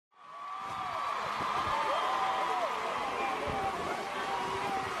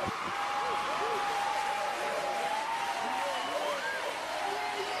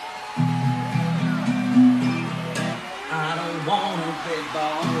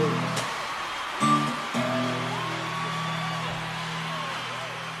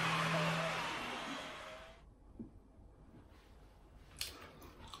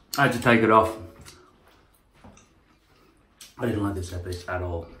I had to take it off. I didn't like this hairpiece at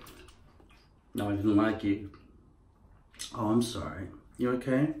all. No, I didn't like you. Oh, I'm sorry. You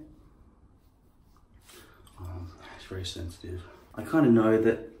okay? It's very sensitive. I kind of know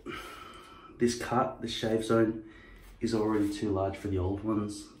that this cut, this shave zone, is already too large for the old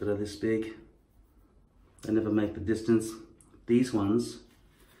ones that are this big. They never make the distance. These ones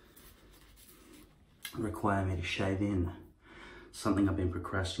require me to shave in. Something I've been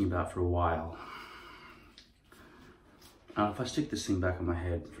procrastinating about for a while. If I stick this thing back on my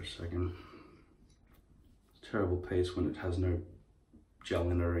head for a second, it's a terrible piece when it has no gel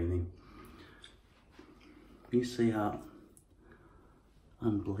in it or anything. You see how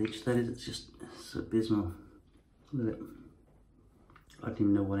unbleached that is? It's abysmal. Look at it. I didn't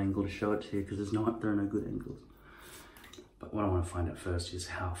even know what angle to show it to you because there are no good angles. But what I want to find out first is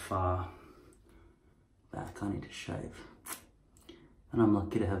how far back I need to shave. And I'm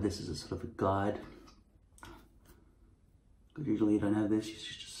lucky to have this as a sort of a guide. Because usually you don't have this, you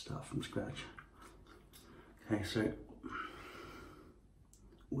just start from scratch. Okay, so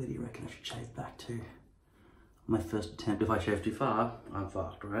where do you reckon I should shave back to? My first attempt, if I shave too far, I'm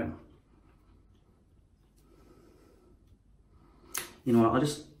fucked, right? You know what,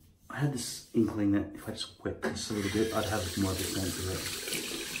 I had this inkling that if I just wet this a little bit, I'd have more of a sense of it.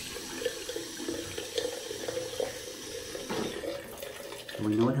 And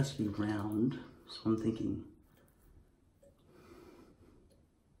we know it has to be round, so I'm thinking,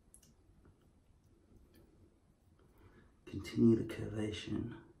 continue the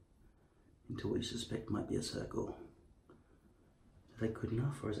curvation into what you suspect might be a circle. Is that good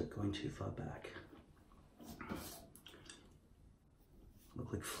enough, or is it going too far back?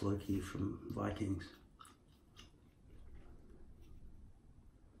 Look like Floki from Vikings.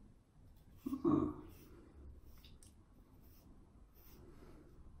 Oh.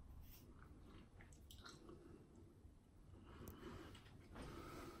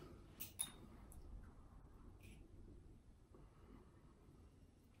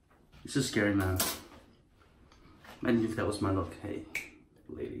 This is scary, man. Imagine if that was my look. Hey,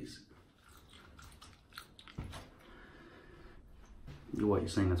 ladies. You're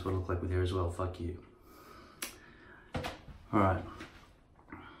saying that's what I look like with hair as well. Fuck you. Alright.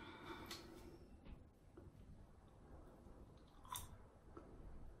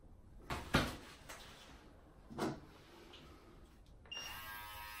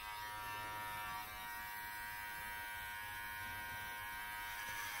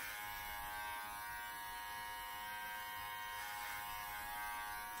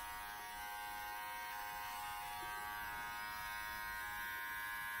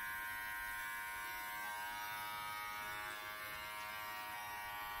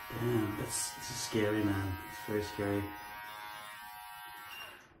 Damn, this is scary, man. It's very scary.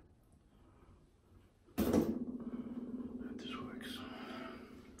 I hope this works.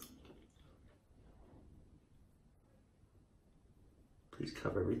 Please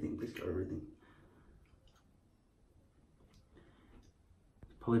cover everything. Please cover everything.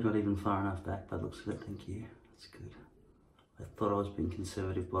 Probably not even far enough back by the looks of it. Thank you. That's good. I thought I was being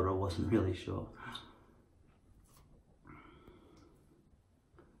conservative, but I wasn't really sure.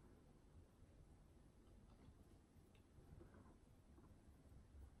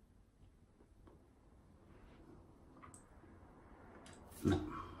 No,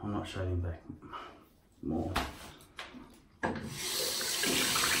 I'm not shaving back more.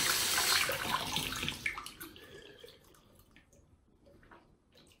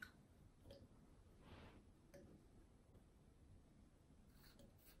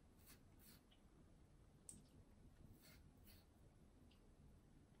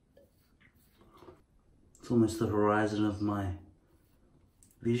 It's almost the horizon of my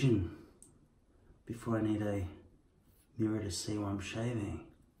vision before I need a mirror to see where I'm shaving.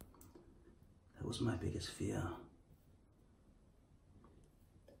 That was my biggest fear.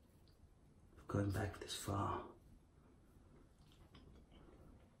 Of going back this far.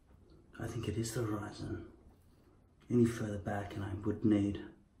 I think it is the horizon. Any further back and I would need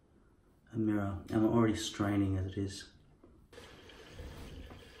a mirror. I'm already straining as it is.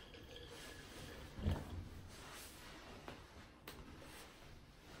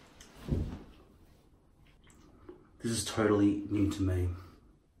 This is totally new to me.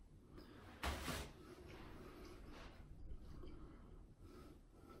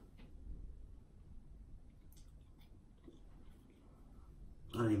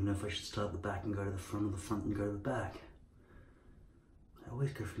 I don't even know if I should start at the back and go to the front, or the front and go to the back.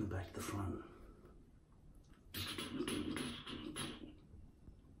 always go from the back to the front.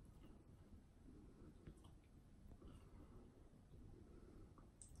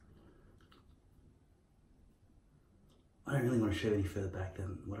 I don't really want to shave any further back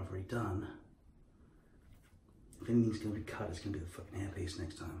than what I've already done. If anything's going to be cut, it's going to be the fucking hairpiece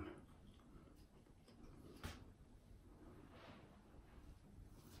next time.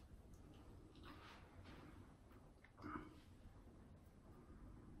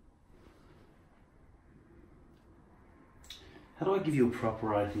 How do I give you a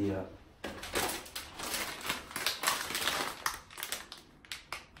proper idea?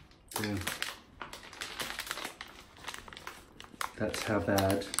 Yeah. That's how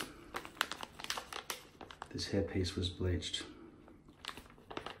bad this hairpiece was bleached.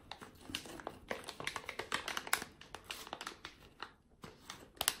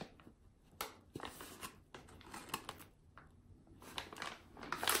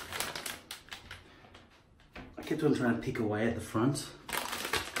 I kept on trying to pick away at the front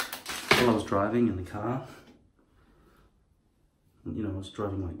while I was driving in the car. You know, I was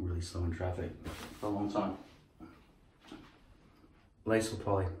driving like really slow in traffic for a long time. Lace or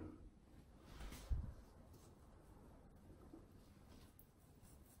poly?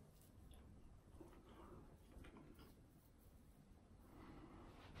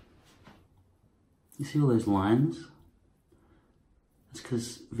 You see all those lines? That's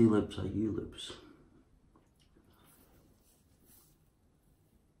because V-lips are U-lips.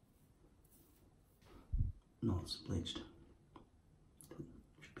 No, it's bleached.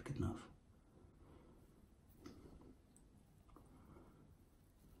 Should be good enough.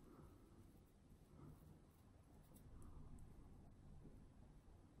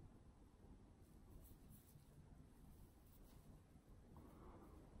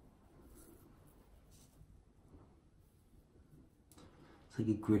 It's like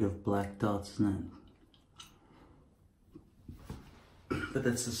a grid of black dots, isn't it? But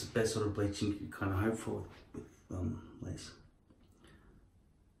that's just the best sort of bleaching you can kind of hope for with lace.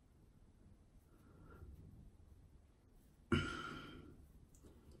 How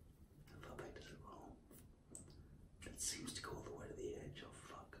far back does it roll? That seems to go all the way to the edge. Oh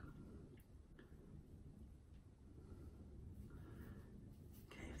fuck.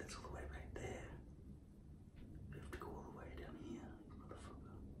 Okay, if that's all the way right there, you have to go all the way down here,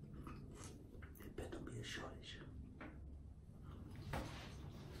 motherfucker. It better not be a shortage.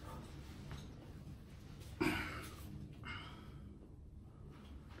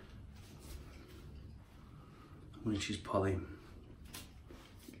 I'm going to choose poly, and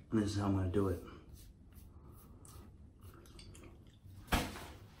this is how I'm going to do it. I'm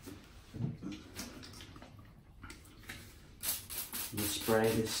going to spray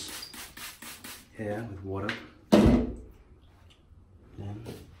this hair with water, then I'm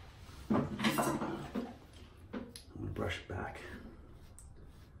going to brush it back.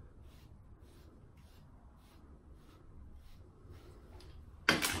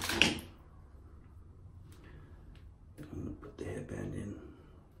 I'm going to put the hairband in,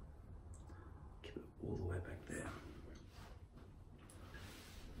 keep it all the way back there.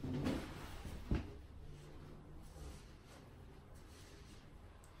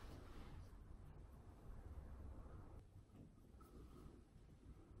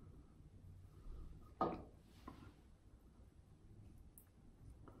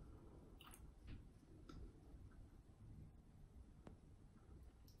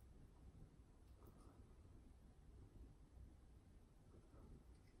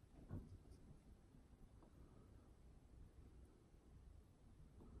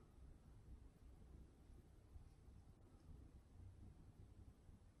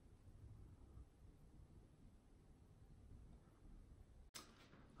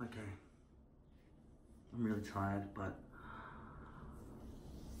 Okay, I'm really tired, but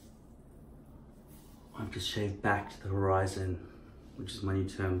I've just shaved back to the horizon, which is my new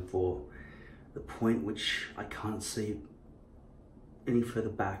term for the point which I can't see any further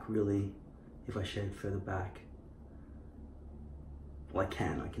back really if I shave further back. Well,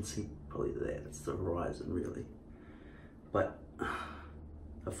 I can see probably there, that's the horizon really. But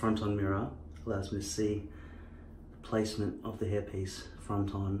a front-on mirror allows me to see the placement of the hairpiece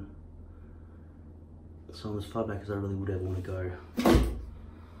front on. So I'm as far back as I really would ever want to go.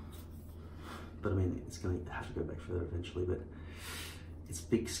 But I mean, it's going to have to go back further eventually, but it's a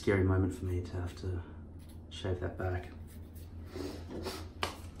big scary moment for me to have to shave that back.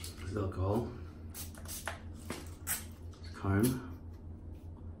 There's alcohol. It's a comb.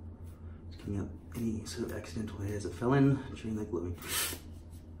 It's coming out any sort of accidental hairs that fell in during the gluing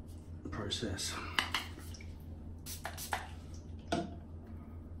process.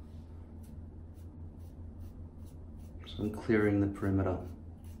 So I'm clearing the perimeter,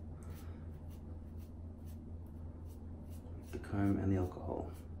 the comb and the alcohol.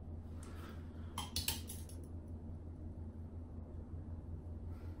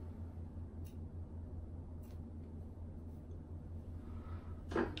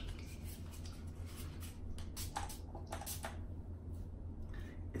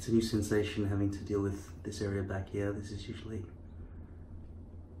 It's a new sensation having to deal with this area back here. This is usually,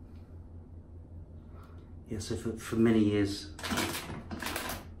 yeah, so for many years,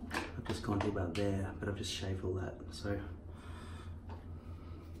 I've just gone to about there, but I've just shaved all that. So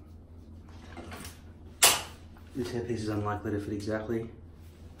this hairpiece is unlikely to fit exactly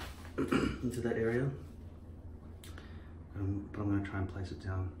into that area, but I'm going to try and place it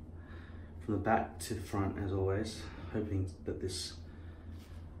down from the back to the front as always, hoping that this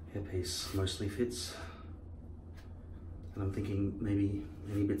hairpiece mostly fits. And I'm thinking maybe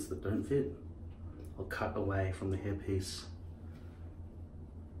any bits that don't fit, I'll cut away from the hairpiece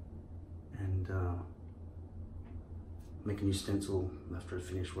and make a new stencil after I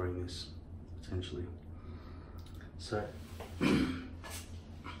finish wearing this, potentially. So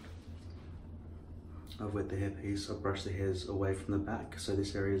I've wet the hairpiece, I've brushed the hairs away from the back, so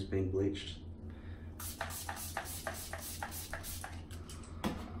this area is being bleached.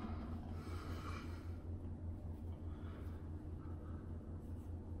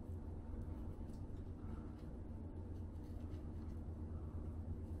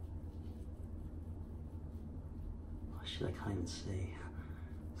 I can't even see.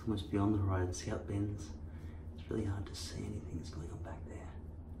 It's almost beyond the horizon. See how it bends? It's really hard to see anything that's going on back there.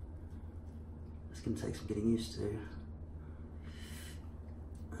 It's going to take some getting used to.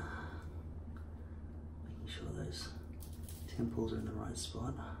 Making sure those temples are in the right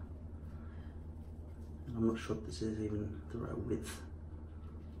spot. And I'm not sure if this is even the right width.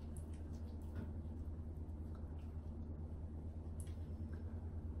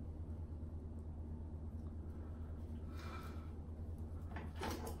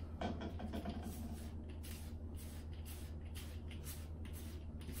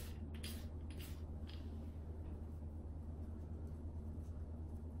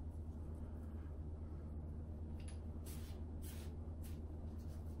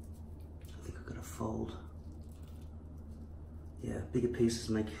 Fold. Yeah, bigger pieces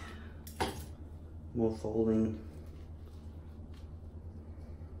make more folding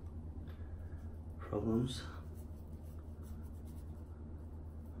problems.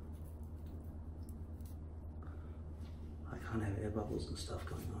 I can't have air bubbles and stuff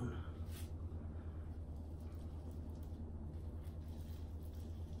going on.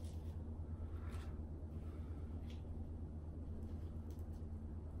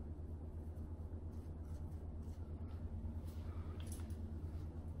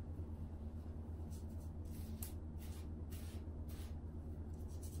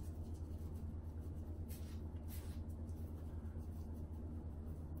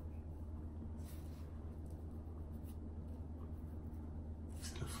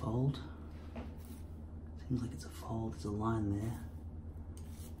 Fold. Seems like it's a fold. There's a line there.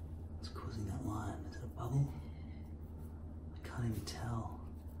 What's causing that line? Is it a bubble? I can't even tell.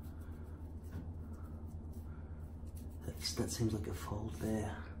 That seems like a fold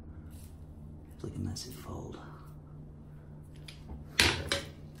there. It's like a massive fold.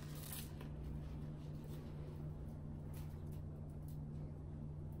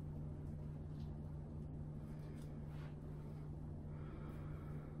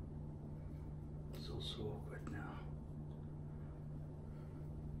 So awkward now.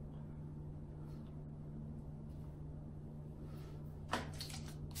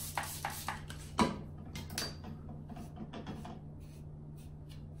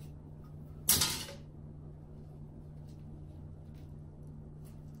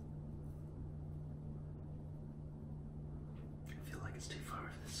 I feel like it's too far over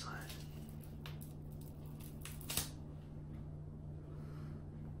this side.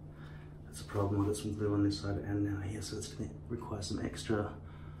 Problem, I've got some glue on this side and now here, so it's going to require some extra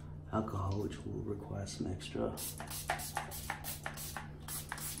alcohol, which will require some extra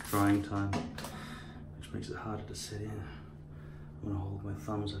drying time, which makes it harder to set in. I'm going to hold my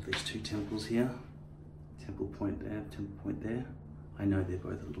thumbs over these two temples here, temple point there, temple point there. I know they're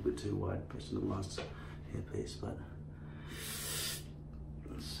both a little bit too wide based on the last hairpiece, but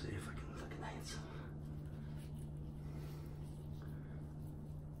let's see if I can hit some.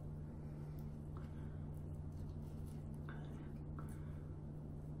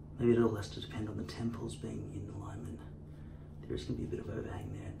 Maybe it all has to depend on the temples being in alignment. There is going to be a bit of overhang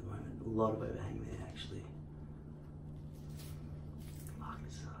there at the moment. A lot of overhang there, actually. Fuck,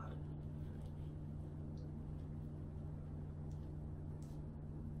 it's hard.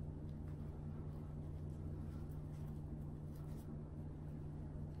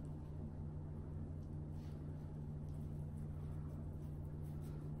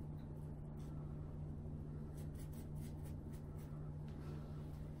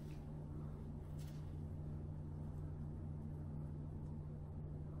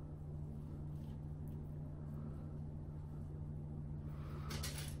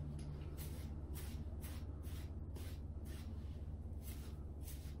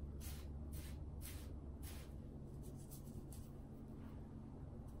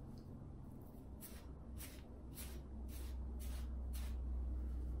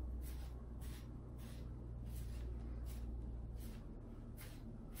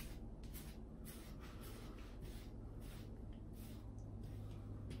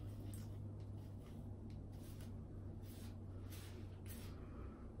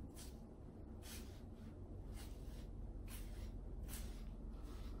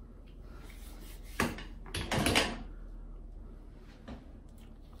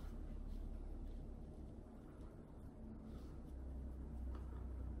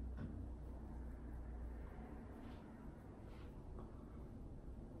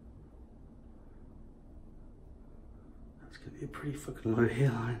 It's gonna be a pretty fucking low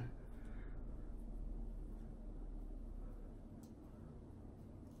hairline.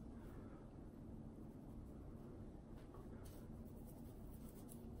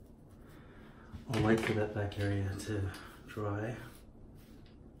 I'll wait for that back area to dry.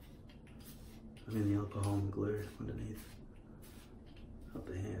 I mean the alcohol and glue underneath. Up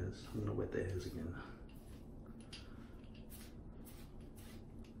the hairs. I'm gonna wet the hairs again.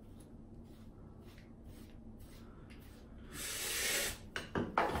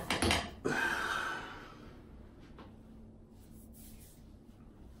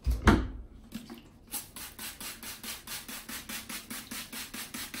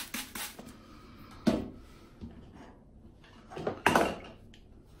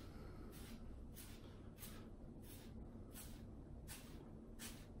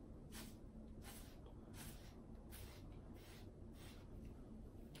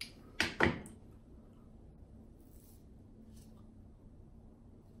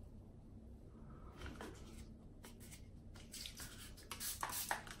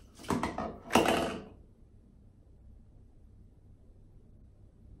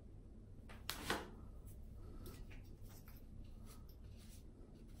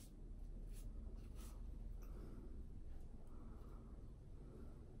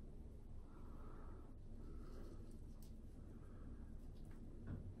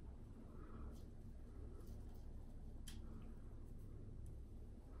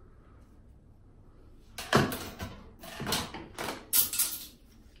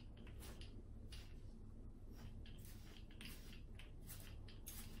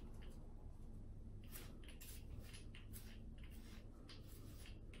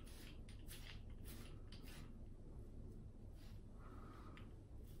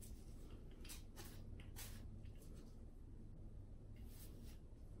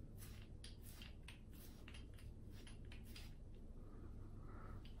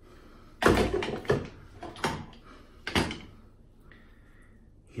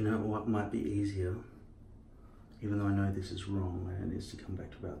 You know what might be easier, even though I know this is wrong and it needs to come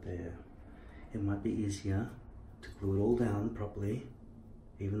back to about there, it might be easier to glue it all down properly,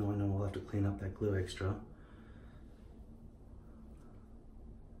 even though I know I'll have to clean up that glue extra,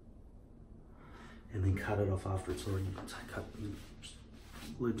 and then cut it off after it's already cut and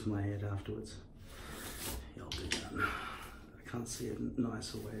glued to my head afterwards. Yeah, I'll do that. I can't see a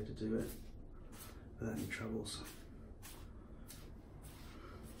nicer way to do it without any troubles.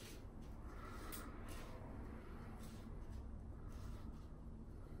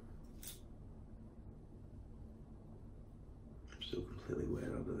 Still completely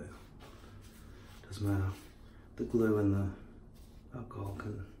wet under there. Doesn't matter. The glue and the alcohol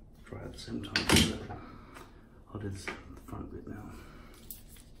can dry at the same time. So I'll do this, the front bit now.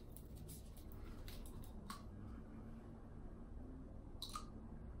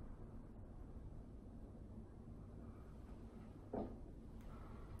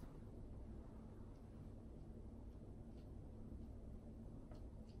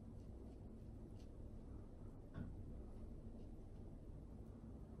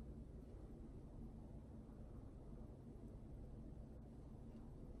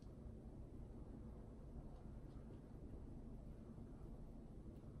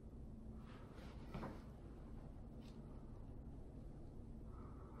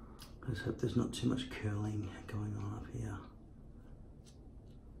 I just hope there's not too much curling going on up here.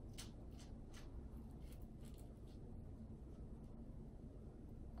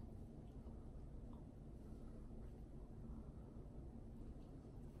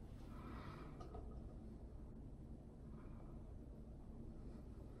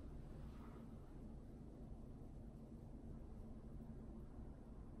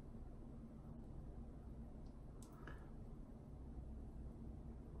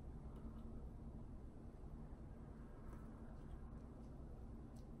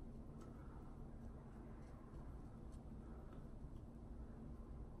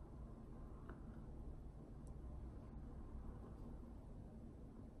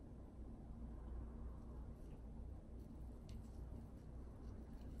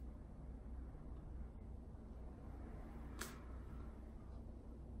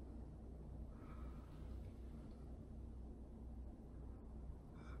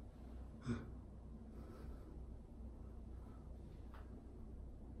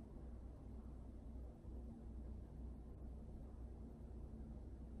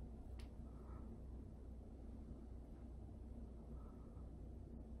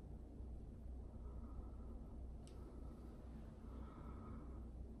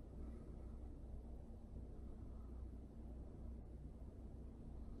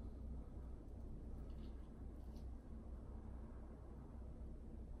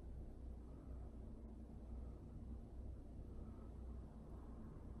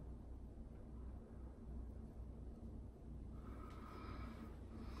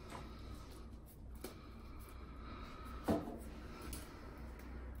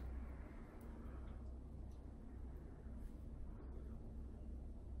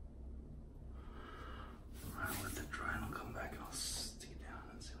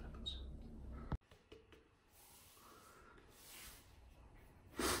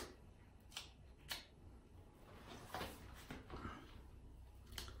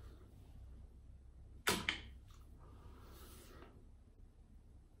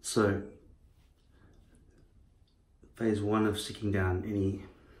 So phase one of sticking down any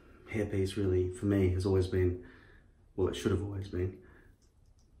hairpiece really for me has always been, well, it should have always been,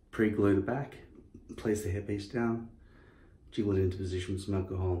 pre-glue the back, place the hairpiece down, jiggle it into position with some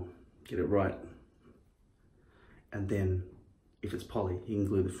alcohol, get it right, and then if it's poly, you can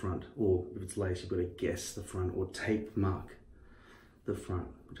glue the front, or if it's lace, you've got to guess the front or tape mark the front,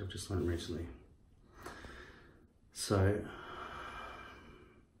 which I've just learned recently. So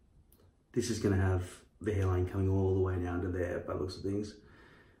this is going to have the hairline coming all the way down to there by the looks of things.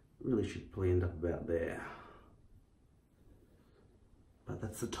 Really should probably end up about there. But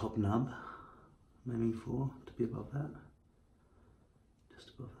that's the top nub I'm aiming for, to be above that. Just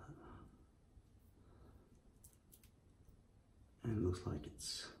above that. And it looks like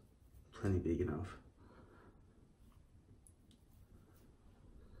it's plenty big enough.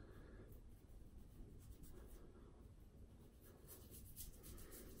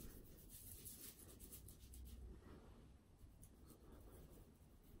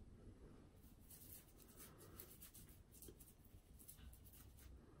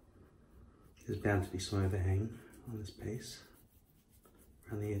 There's bound to be some overhang on this piece,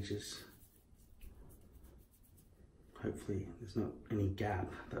 around the edges. Hopefully there's not any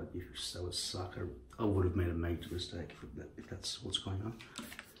gap. That would suck. I would have made a major mistake if that's what's going on.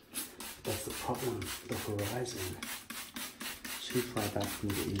 That's the problem, the horizon. Too far back from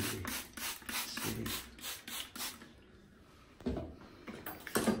the easy. See.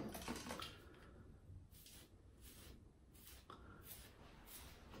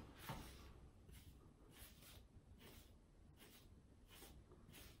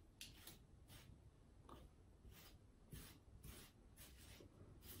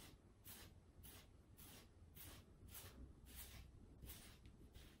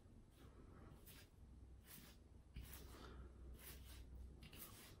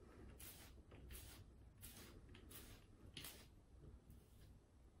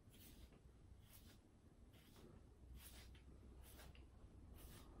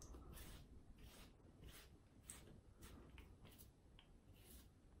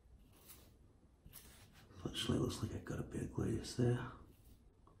 Actually, it looks like I've got a bit of glaze there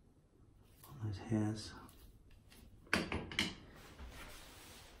on those hairs.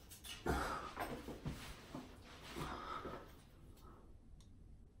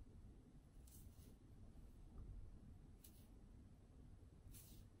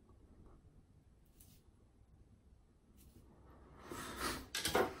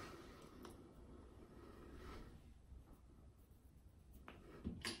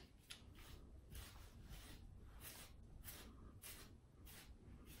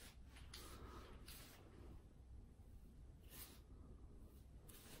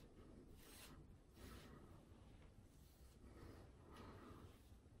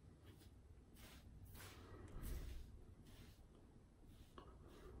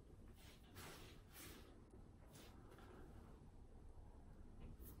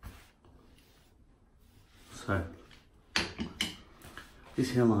 So,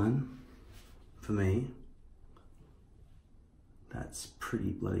 this hairline, for me, that's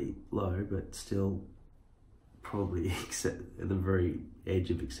pretty bloody low, but still probably at the very edge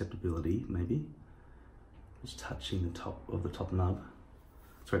of acceptability, maybe. Just touching the top of the top nub,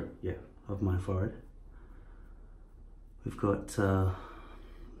 sorry, yeah, of my forehead. We've got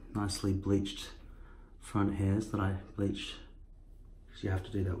nicely bleached front hairs that I bleached, because you have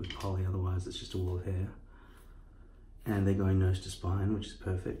to do that with poly, otherwise it's just a wall of hair. And they're going nose to spine, which is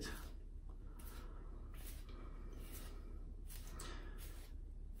perfect.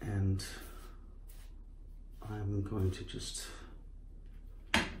 And I'm going to just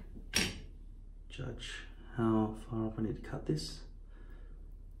judge how far up I need to cut this.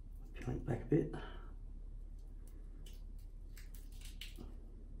 Peel it back a bit.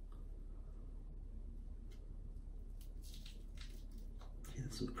 Yeah,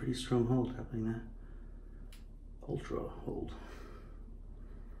 there's some pretty strong hold happening there. Ultra hold.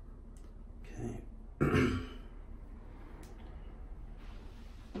 Okay.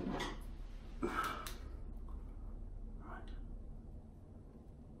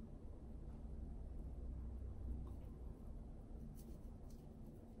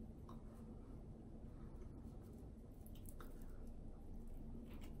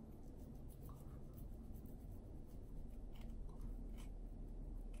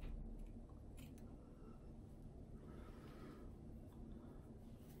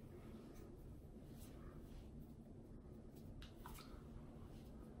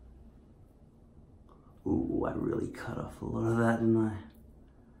 Ooh, I really cut off a lot of that, didn't I?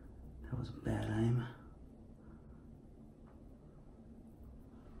 That was a bad aim.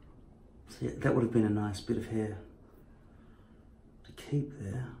 So yeah, that would have been a nice bit of hair to keep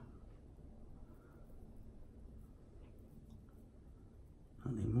there.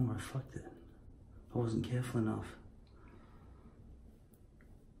 Not anymore, I fucked it. I wasn't careful enough.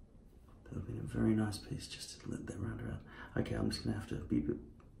 That would have been a very nice piece just to let that round around. Okay, I'm just gonna have to be a bit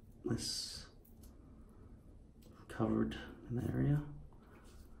less covered in that area.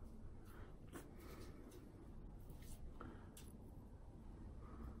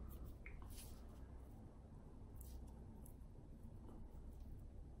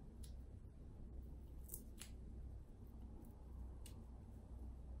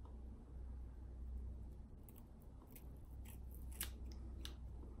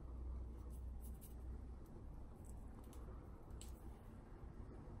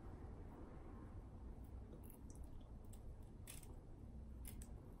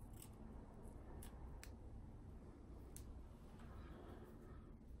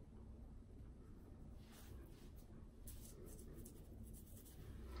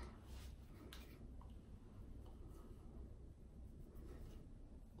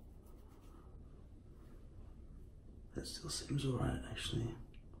 That still seems alright actually.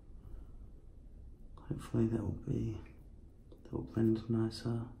 Hopefully that will blend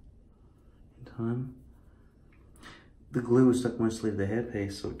nicer in time. The glue was stuck mostly to the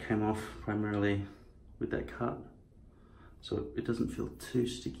hairpiece, so it came off primarily with that cut. So it doesn't feel too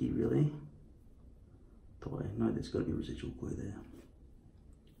sticky really. Though I know there's got to be residual glue there.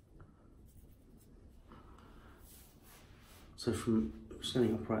 So from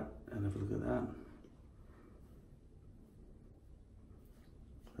standing upright and have a look at that.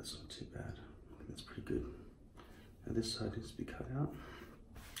 That's not too bad. I think that's pretty good. Now this side needs to be cut out.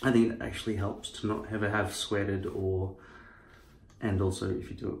 I think it actually helps to not ever have sweated and also if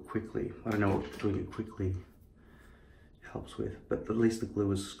you do it quickly. I don't know what doing it quickly helps with, but at least the glue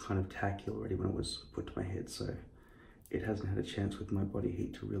was kind of tacky already when it was put to my head, so it hasn't had a chance with my body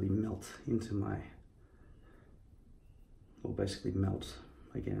heat to really melt into or basically melt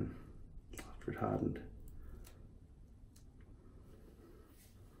again after it hardened.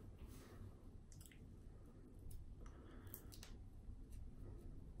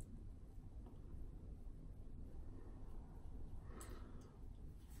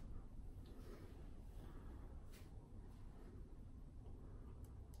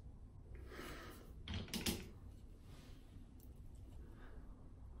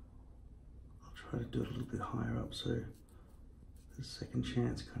 Try to do it a little bit higher up so there's a second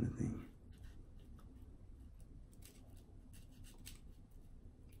chance kind of thing.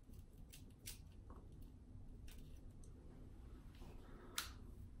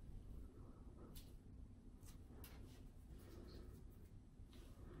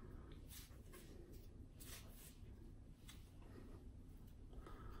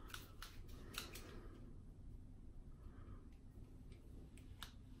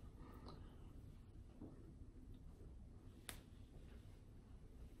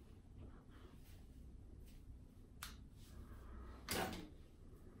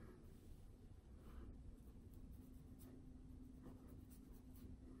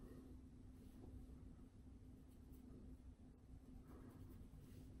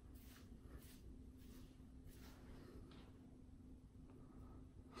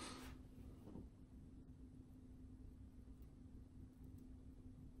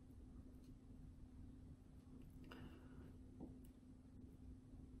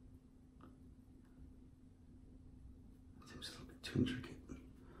 Seems a little bit too intricate.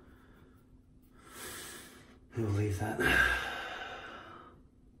 We'll leave that. In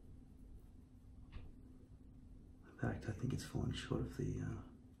fact, I think it's fallen short of the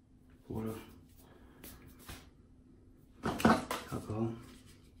water. Alcohol.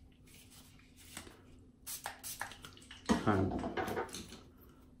 Trying to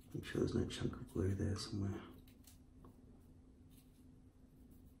make sure there's no chunk of glue there somewhere.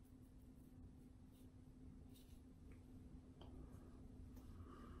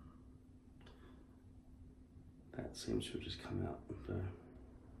 That seems to have just come out. There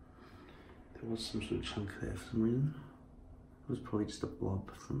was some sort of chunk there for some reason. It was probably just a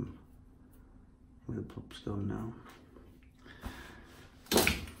blob from where the blob's gone now.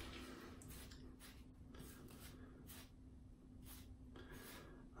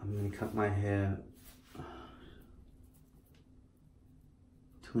 I'm going to cut my hair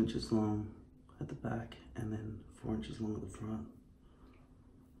 2 inches long at the back and then 4 inches long at the front.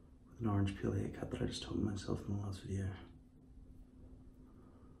 An orange peel haircut that I just told myself in the last video.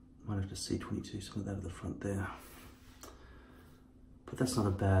 Might have to C22 some of that at the front there. But that's not a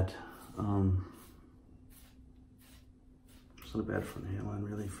bad It's not a bad front hairline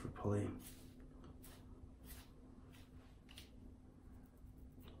really for a poly.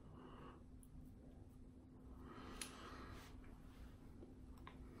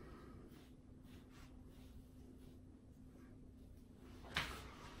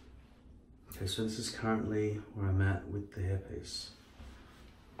 Okay, so this is currently where I'm at with the hairpiece.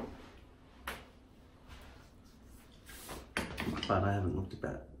 But I haven't looked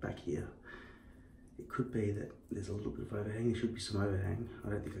back here. It could be that there's a little bit of overhang. There should be some overhang. I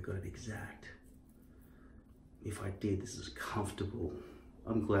don't think I got it exact. If I did, this is comfortable.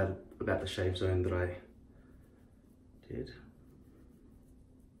 I'm glad about the shave zone that I did.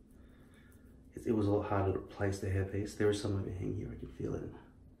 It was a lot harder to place the hairpiece. There is some overhang here, I can feel it.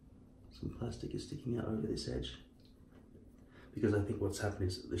 Some plastic is sticking out over this edge. Because I think what's happened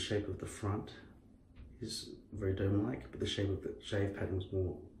is the shape of the front is very dome-like, but the shape of the shave pattern was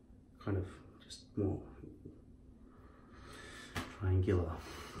more kind of just more triangular,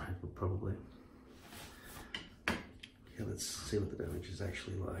 probably. Okay, let's see what the damage is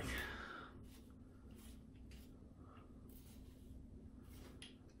actually like.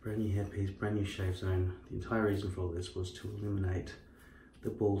 Brand new hairpiece, brand new shave zone. The entire reason for all this was to eliminate the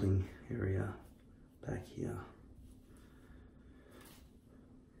balding area back here.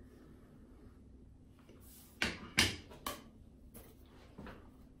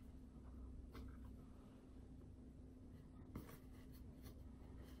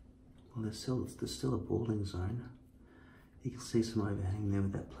 Well, there's still a balding zone. You can see some overhang there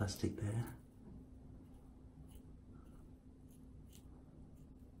with that plastic there.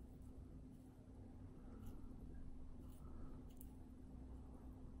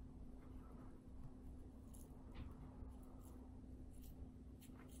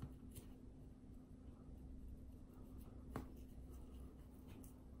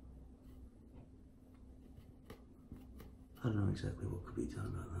 I don't know exactly what could be done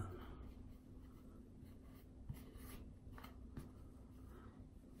about that.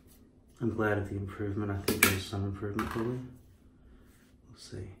 I'm glad of the improvement. I think there's some improvement probably. We'll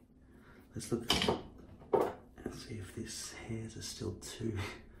see. Let's look and see if these hairs are still 2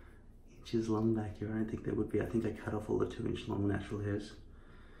 inches long back here. I don't think they would be. I think I cut off all the 2-inch long natural hairs.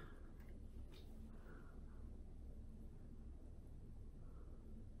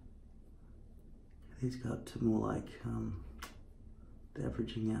 These got to more like, they're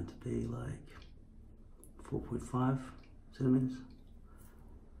averaging out to be like 4.5 centimeters.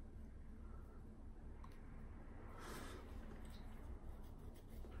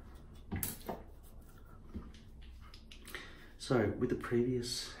 So with the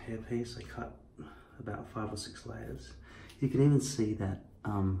previous hairpiece, I cut about 5 or 6 layers. You can even see that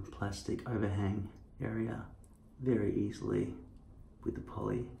plastic overhang area very easily with the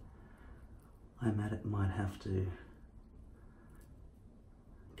poly. I might have to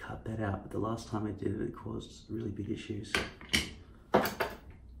cut that out, but the last time I did it, it caused really big issues. I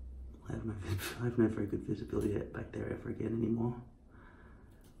have no very good visibility back there ever again anymore.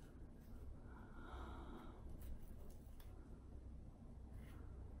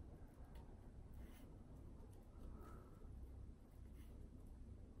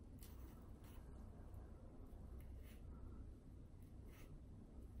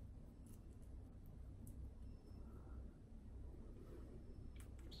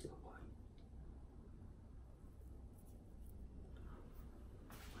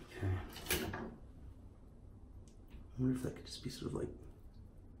 I wonder if that could just be sort of like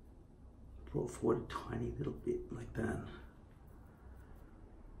brought forward a tiny little bit like that.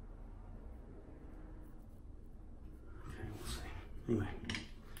 Okay, we'll see. Anyway.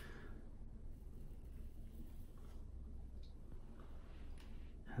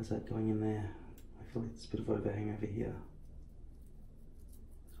 How's that going in there? I feel like there's a bit of overhang over here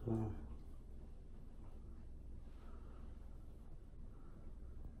as well.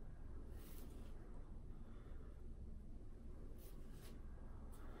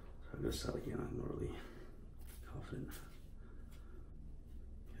 I'm going to start again, I'm not really confident.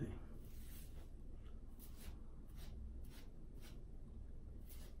 Okay.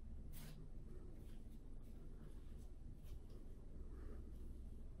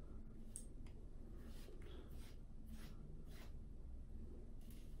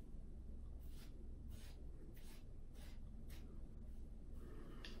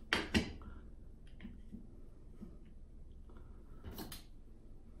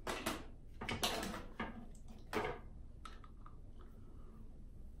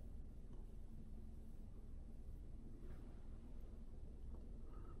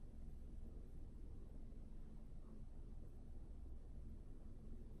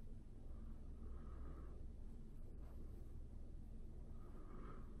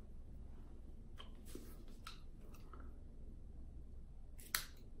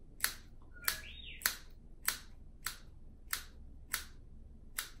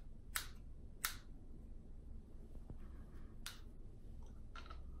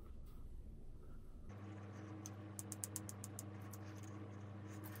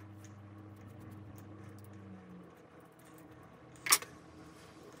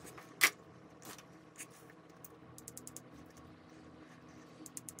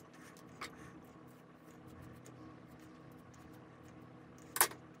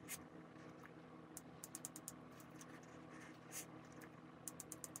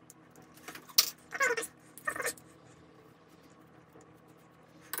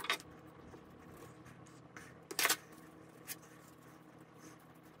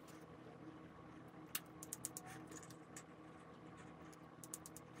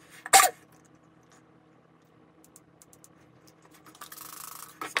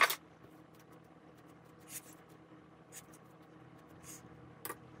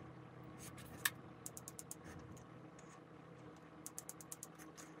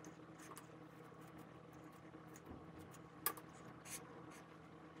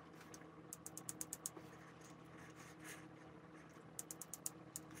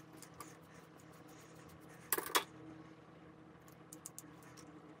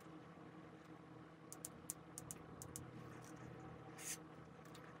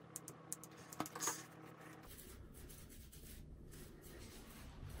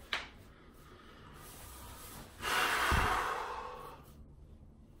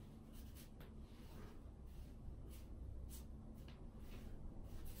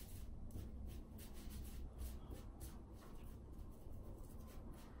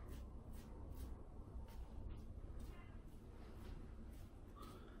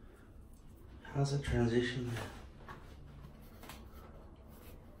 How's that transition?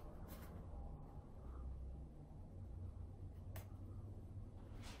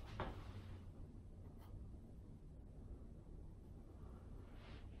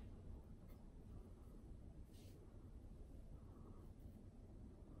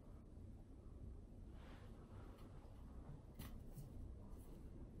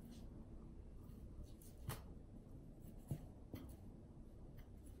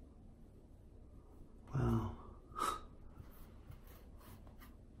 Wow.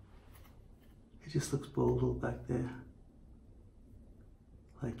 It just looks bald all back there.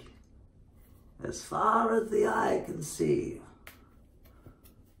 Like, as far as the eye can see.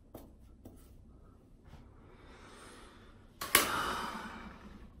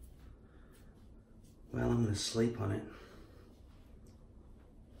 Well, I'm gonna sleep on it.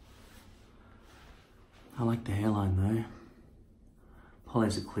 I like the hairline though.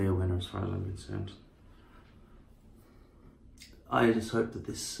 Polly's a clear winner as far as I'm concerned. I just hope that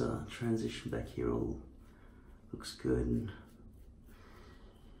this transition back here all looks good. And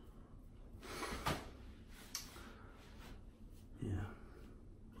yeah,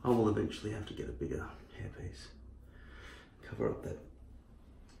 I will eventually have to get a bigger hairpiece. Cover up that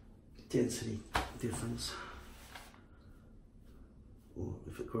density difference. Or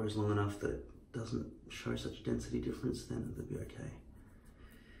if it grows long enough that it doesn't show such density difference, then it'll be okay.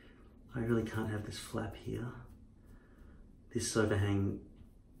 I really can't have this flap here. This overhang,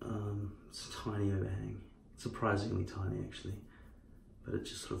 it's a tiny overhang. Surprisingly tiny actually. But it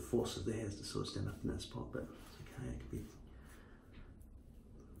just sort of forces the hairs to sort of stand up in that spot, but it's okay,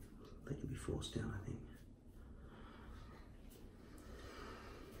 they can be forced down, I think.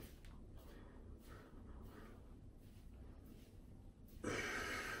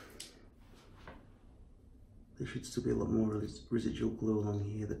 There should still be a lot more residual glue along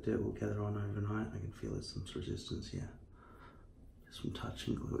here. The dirt will gather on overnight. I can feel there's some resistance here. Just from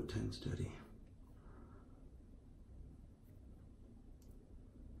touching glue, it turns dirty.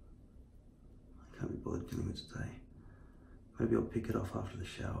 I can't be bothered doing it today. Maybe I'll pick it off after the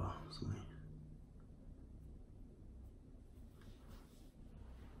shower or something.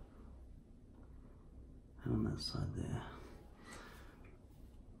 And on that side there.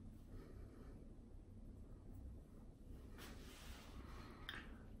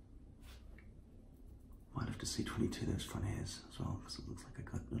 Might have to C22 those front hairs as well, because it looks like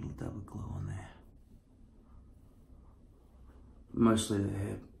I got a little dab of glue on there. Mostly the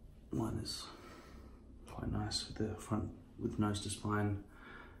hair one is quite nice with the front, with nose to spine,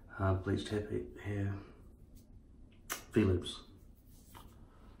 bleached hair V-loops.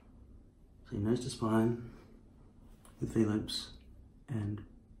 So your nose to spine with V-loops and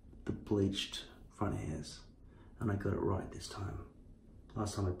the bleached front hairs. And I got it right this time.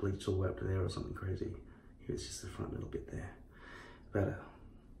 Last time I bleached all the way up to there or something crazy. Here it's just the front little bit there.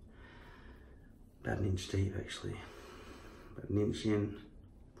 About an inch deep actually. About an inch in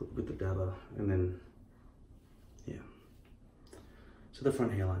with the dabber, and then, yeah. So the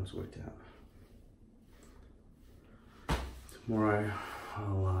front hairline's worked out. Tomorrow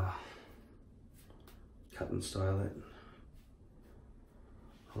I'll cut and style it.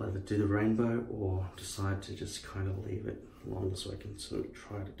 I'll either do the rainbow or decide to just kind of leave it longer so I can sort of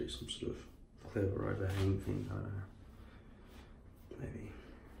try to do some sort of clever overhang thing. I don't know. Maybe.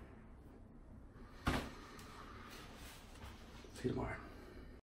 See you tomorrow.